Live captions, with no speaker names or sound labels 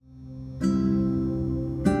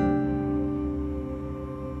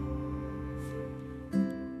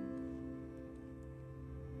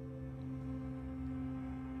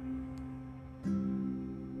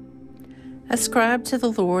Ascribe to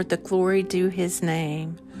the Lord the glory due his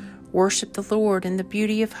name. Worship the Lord in the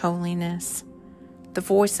beauty of holiness. The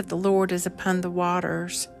voice of the Lord is upon the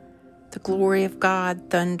waters. The glory of God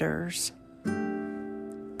thunders.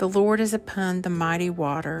 The Lord is upon the mighty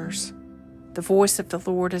waters. The voice of the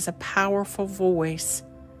Lord is a powerful voice.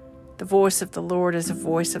 The voice of the Lord is a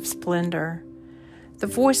voice of splendor. The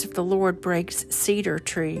voice of the Lord breaks cedar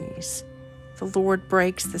trees. The Lord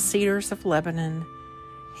breaks the cedars of Lebanon.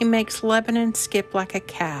 He makes Lebanon skip like a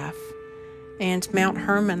calf, and Mount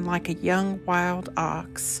Hermon like a young wild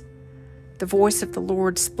ox. The voice of the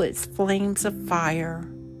Lord splits flames of fire.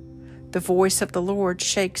 The voice of the Lord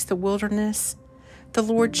shakes the wilderness. The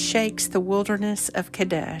Lord shakes the wilderness of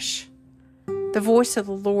Kadesh. The voice of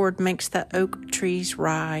the Lord makes the oak trees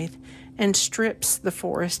writhe and strips the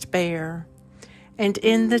forest bare. And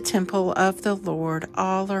in the temple of the Lord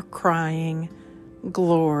all are crying,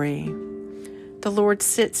 Glory. The Lord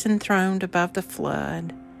sits enthroned above the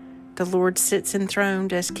flood. The Lord sits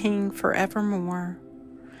enthroned as King forevermore.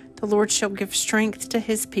 The Lord shall give strength to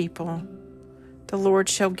his people. The Lord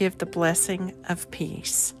shall give the blessing of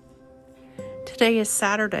peace. Today is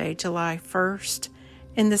Saturday, July 1st,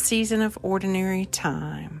 in the season of ordinary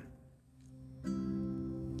time.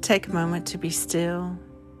 Take a moment to be still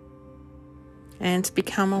and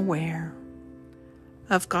become aware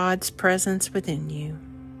of God's presence within you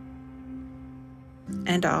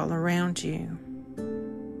and all around you.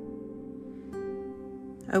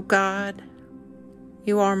 O God,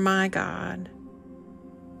 you are my God.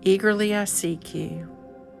 Eagerly I seek you.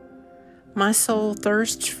 My soul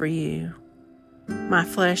thirsts for you. My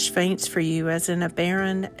flesh faints for you as in a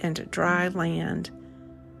barren and dry land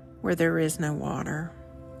where there is no water.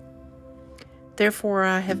 Therefore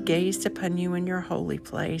I have gazed upon you in your holy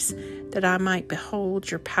place, that I might behold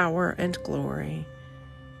your power and glory.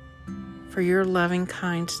 For your loving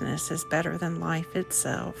kindness is better than life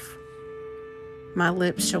itself. My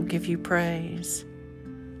lips shall give you praise.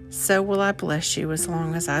 So will I bless you as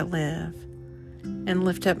long as I live, and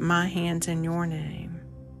lift up my hands in your name.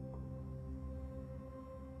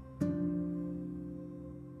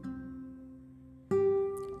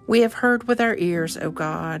 We have heard with our ears, O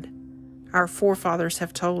God. Our forefathers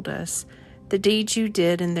have told us the deeds you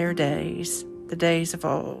did in their days, the days of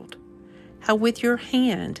old. How with your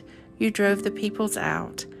hand you drove the peoples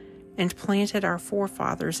out and planted our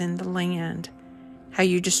forefathers in the land. How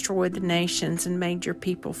you destroyed the nations and made your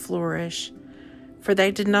people flourish. For they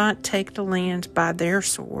did not take the land by their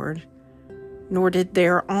sword, nor did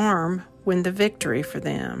their arm win the victory for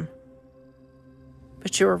them.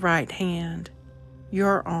 But your right hand,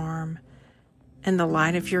 your arm, and the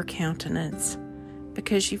light of your countenance,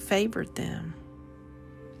 because you favored them.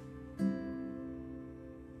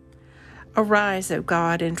 Arise, O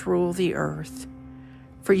God, and rule the earth,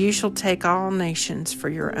 for you shall take all nations for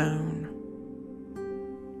your own.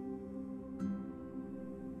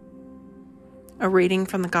 A reading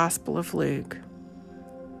from the Gospel of Luke.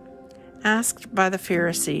 Asked by the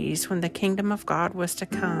Pharisees when the kingdom of God was to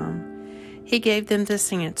come, he gave them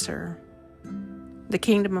this answer. The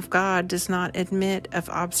kingdom of God does not admit of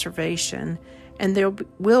observation, and there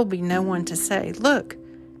will be no one to say, Look,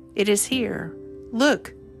 it is here.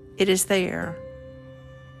 Look, it is there.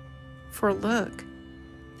 For look,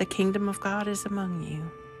 the kingdom of God is among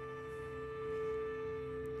you.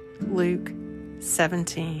 Luke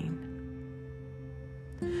 17.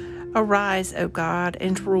 Arise, O God,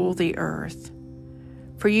 and rule the earth,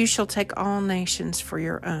 for you shall take all nations for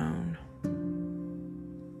your own.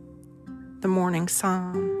 The Morning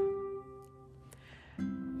Psalm.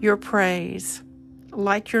 Your praise,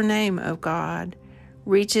 like your name, O God,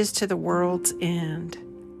 reaches to the world's end.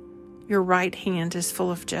 Your right hand is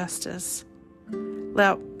full of justice.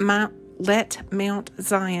 Let Mount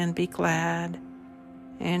Zion be glad,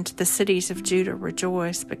 and the cities of Judah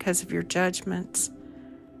rejoice because of your judgments.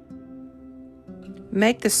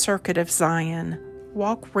 Make the circuit of Zion,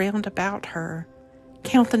 walk round about her,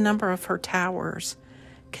 count the number of her towers,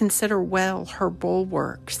 consider well her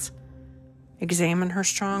bulwarks. Examine her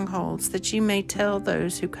strongholds, that you may tell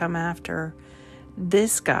those who come after,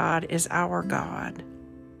 This God is our God,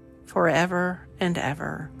 forever and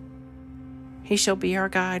ever. He shall be our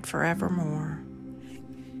guide forevermore.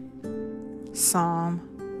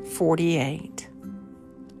 Psalm 48.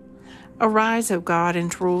 Arise, O God,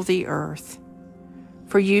 and rule the earth,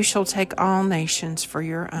 for you shall take all nations for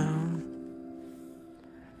your own.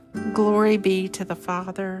 Glory be to the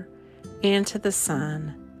Father, and to the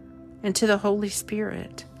Son, and to the Holy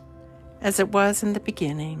Spirit, as it was in the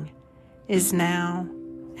beginning, is now,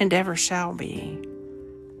 and ever shall be,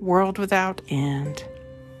 world without end.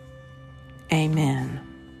 Amen.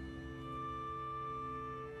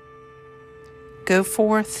 Go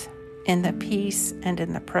forth in the peace and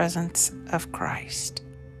in the presence of Christ.